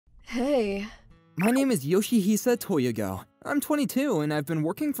Hey. My name is Yoshihisa Toyogo. I'm 22 and I've been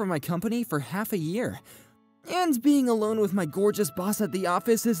working for my company for half a year. And being alone with my gorgeous boss at the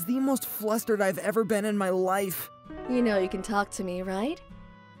office is the most flustered I've ever been in my life. You know you can talk to me, right?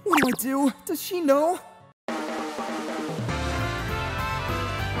 What do I do? Does she know?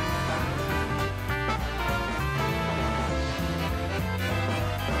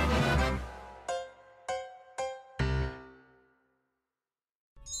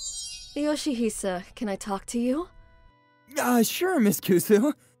 Yoshihisa, can I talk to you? Sure, Miss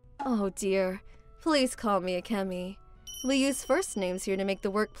Kusu. Oh dear. Please call me Akemi. We use first names here to make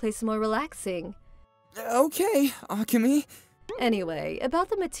the workplace more relaxing. Okay, Akemi. Anyway, about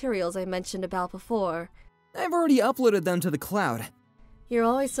the materials I mentioned about before. I've already uploaded them to the cloud. You're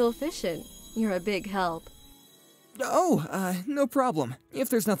always so efficient. You're a big help. Oh, no problem. If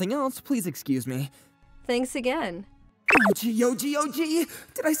there's nothing else, please excuse me. Thanks again. OG.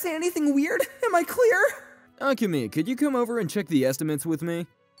 Did I say anything weird? Am I clear? Akemi, could you come over and check the estimates with me?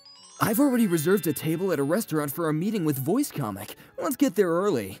 I've already reserved a table at a restaurant for our meeting with Voice Comic. Let's get there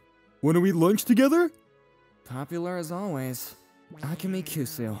early. Wanna eat lunch together? Popular as always. Akemi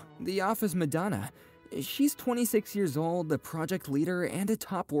Kusu, the office Madonna. She's 26 years old, the project leader, and a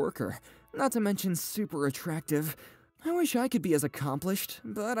top worker. Not to mention super attractive. I wish I could be as accomplished,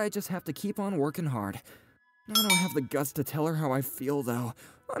 but I just have to keep on working hard. I don't have the guts to tell her how I feel, though.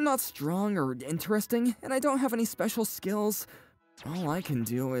 I'm not strong or interesting, and I don't have any special skills. All I can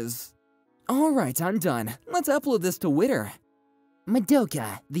do is... Alright, I'm done. Let's upload this to Twitter.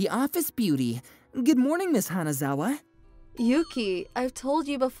 Madoka, the office beauty. Good morning, Miss Hanazawa. Yuki, I've told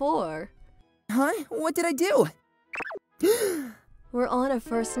you before. Huh? What did I do? We're on a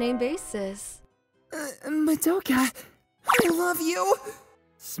first-name basis. Madoka, I love you!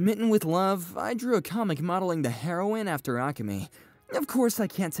 Smitten with love, I drew a comic modeling the heroine after Akemi. Of course, I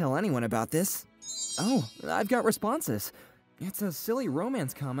can't tell anyone about this. Oh, I've got responses. It's a silly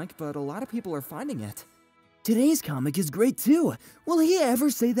romance comic, but a lot of people are finding it. Today's comic is great too. Will he ever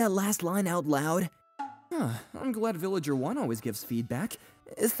say that last line out loud? I'm glad Villager 1 always gives feedback.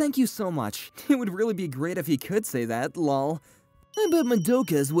 Thank you so much. It would really be great if he could say that, lol. I bet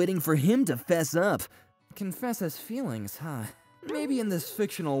Madoka's waiting for him to fess up. Confess his feelings, huh? Maybe in this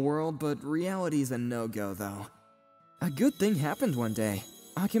fictional world, but reality's a no-go, though. A good thing happened one day.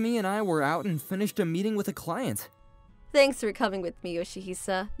 Akemi and I were out and finished a meeting with a client. Thanks for coming with me,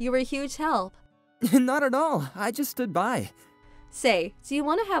 Yoshihisa. You were a huge help. Not at all. I just stood by. Say, do you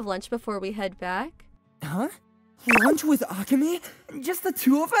want to have lunch before we head back? Huh? Lunch with Akemi? Just the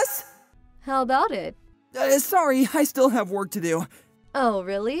two of us? How about it? Sorry, I still have work to do. Oh,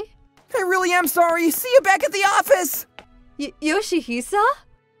 really? I really am sorry. See you back at the office! Yoshihisa?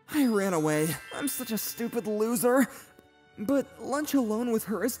 I ran away. I'm such a stupid loser. But lunch alone with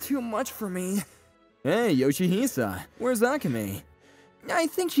her is too much for me. Hey, Yoshihisa, where's Akemi? I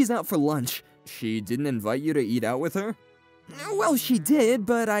think she's out for lunch. She didn't invite you to eat out with her? Well, she did,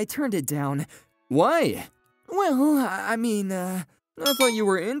 but I turned it down. Why? Well, I thought you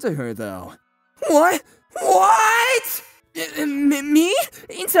were into her, though. What? What? Me?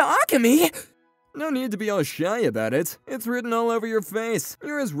 Into Akemi? No need to be all shy about it. It's written all over your face.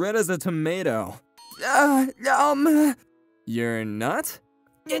 You're as red as a tomato. You're not?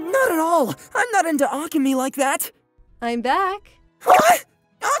 Not at all. I'm not into Akemi like that. I'm back. What?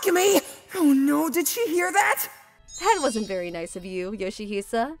 Akemi? Oh no, did she hear that? That wasn't very nice of you,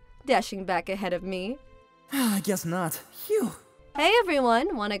 Yoshihisa, dashing back ahead of me. I guess not. Phew. Hey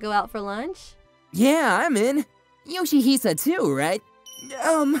everyone, wanna go out for lunch? Yeah, I'm in. Yoshihisa too, right?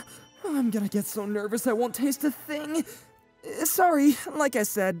 I'm gonna get so nervous I won't taste a thing. Sorry, like I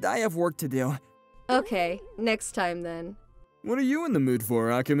said, I have work to do. Okay, next time then. What are you in the mood for,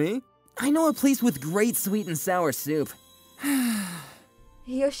 Akemi? I know a place with great sweet and sour soup.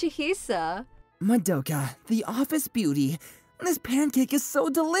 Yoshihisa. Madoka, the office beauty. This pancake is so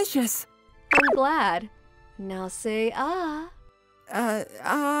delicious. I'm glad. Now say ah.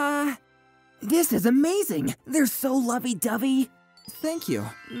 This is amazing. They're so lovey-dovey. Thank you.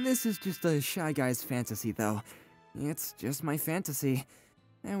 This is just a shy guy's fantasy, though. It's just my fantasy.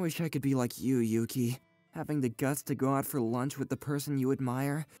 I wish I could be like you, Yuki. Having the guts to go out for lunch with the person you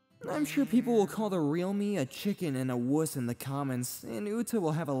admire. I'm sure people will call the real me a chicken and a wuss in the comments, and Uta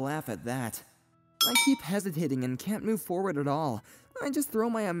will have a laugh at that. I keep hesitating and can't move forward at all. I just throw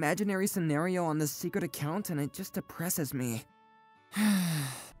my imaginary scenario on this secret account and it just depresses me.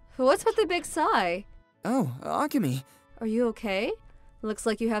 What's with the big sigh? Oh, Akemi. Are you okay? Looks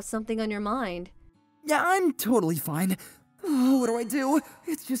like you have something on your mind. Yeah, I'm totally fine. Oh, what do I do?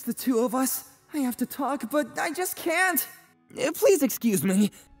 It's just the two of us. I have to talk, but I just can't. Please excuse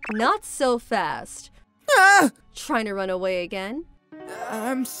me. Not so fast. Ah! Trying to run away again?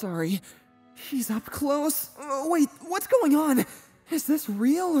 I'm sorry. She's up close. Wait, what's going on? Is this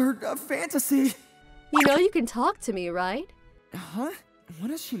real or a fantasy? You know you can talk to me, right? Huh? What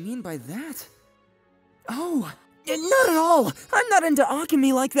does she mean by that? Oh, not at all! I'm not into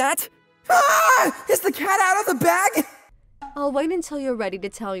Akemi like that! Ah! Is the cat out of the bag? I'll wait until you're ready to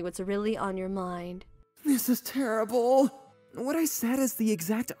tell me what's really on your mind. This is terrible. What I said is the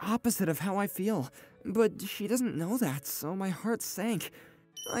exact opposite of how I feel. But she doesn't know that, so my heart sank.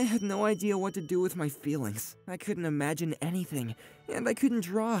 I had no idea what to do with my feelings. I couldn't imagine anything, and I couldn't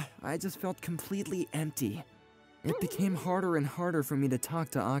draw. I just felt completely empty. It became harder and harder for me to talk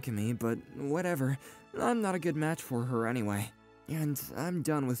to Akemi, but whatever. I'm not a good match for her anyway. And I'm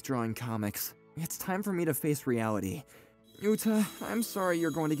done with drawing comics. It's time for me to face reality. Uta, I'm sorry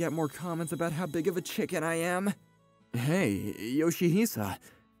you're going to get more comments about how big of a chicken I am. Hey, Yoshihisa.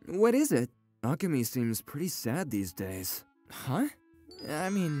 What is it? Akemi seems pretty sad these days. Huh? I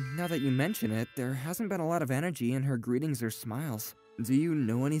mean, now that you mention it, there hasn't been a lot of energy in her greetings or smiles. Do you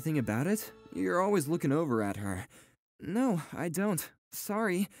know anything about it? You're always looking over at her. No, I don't.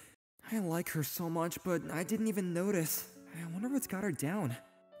 Sorry. I like her so much, but I didn't even notice. I wonder what's got her down.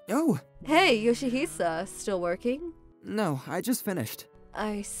 Oh! Hey, Yoshihisa, still working? No, I just finished.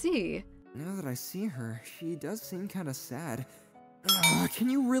 I see. Now that I see her, she does seem kinda sad. Can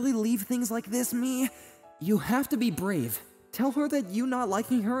you really leave things like this, me? You have to be brave. Tell her that you not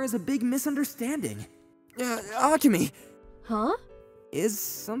liking her is a big misunderstanding. Akemi! Huh? Is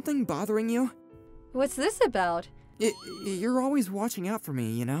something bothering you? What's this about? You're always watching out for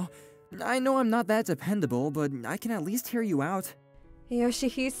me, you know? I know I'm not that dependable, but I can at least hear you out.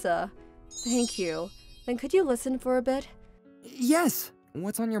 Yoshihisa, thank you. Then could you listen for a bit? Yes!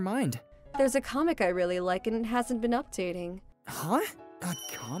 What's on your mind? There's a comic I really like and it hasn't been updating. Huh? A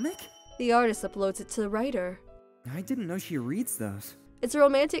comic? The artist uploads it to the writer. I didn't know she reads those. It's a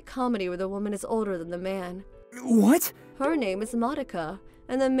romantic comedy where the woman is older than the man. What? Her name is Madoka,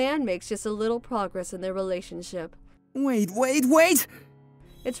 and the man makes just a little progress in their relationship. Wait!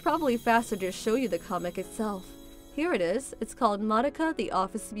 It's probably faster to show you the comic itself. Here it is. It's called Madoka the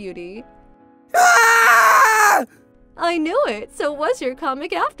Office Beauty. Ah! I knew it, so it was your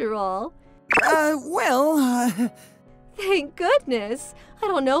comic after all. Thank goodness! I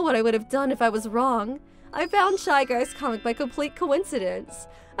don't know what I would have done if I was wrong. I found Shy Guy's comic by complete coincidence.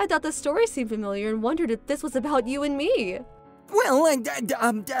 I thought the story seemed familiar and wondered if this was about you and me.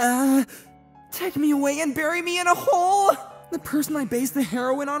 Take me away and bury me in a hole! The person I based the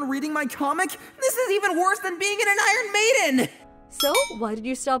heroine on reading my comic? This is even worse than being in an Iron Maiden! So, why did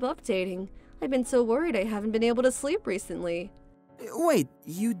you stop updating? I've been so worried I haven't been able to sleep recently. Wait,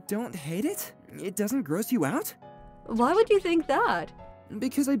 you don't hate it? It doesn't gross you out? Why would you think that?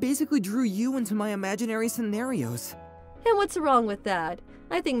 Because I basically drew you into my imaginary scenarios. And what's wrong with that?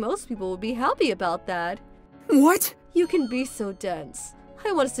 I think most people would be happy about that. What? You can be so dense.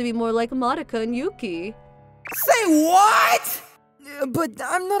 I want us to be more like Madoka and Yuki. Say what? But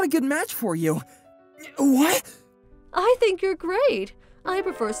I'm not a good match for you. What? I think you're great. I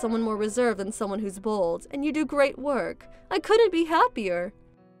prefer someone more reserved than someone who's bold, and you do great work. I couldn't be happier.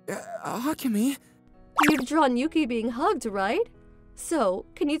 Akemi? You've drawn Yuki being hugged, right? So,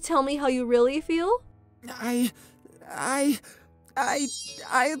 can you tell me how you really feel? I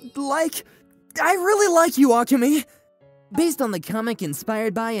really like you, Akemi. Based on the comic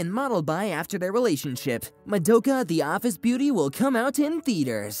inspired by and modeled by after their relationship, Madoka the Office Beauty will come out in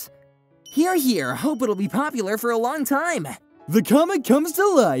theaters. Hear, hear, hope it'll be popular for a long time. The comic comes to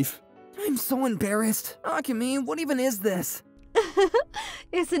life. I'm so embarrassed. Akemi, what even is this?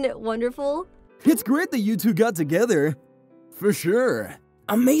 Isn't it wonderful? It's great that you two got together. For sure.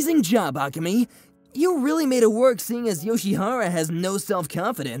 Amazing job, Akemi. You really made it work seeing as Yoshihara has no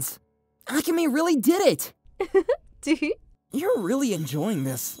self-confidence. Akemi really did it. You're really enjoying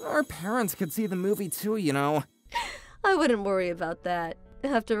this. Our parents could see the movie too, you know. I wouldn't worry about that.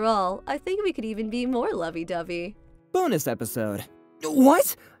 After all, I think we could even be more lovey-dovey. Bonus episode.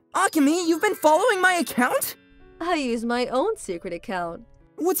 What? Akemi, you've been following my account? I use my own secret account.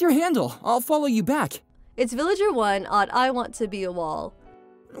 What's your handle? I'll follow you back. It's Villager1 at I Want to Be a Wall.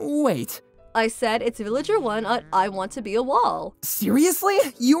 Wait. I said it's Villager1 at I Want to Be a Wall. Seriously?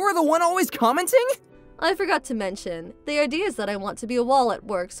 You were the one always commenting? I forgot to mention, the idea is that I want to be a wall at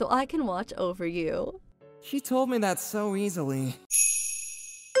work so I can watch over you. She told me that so easily.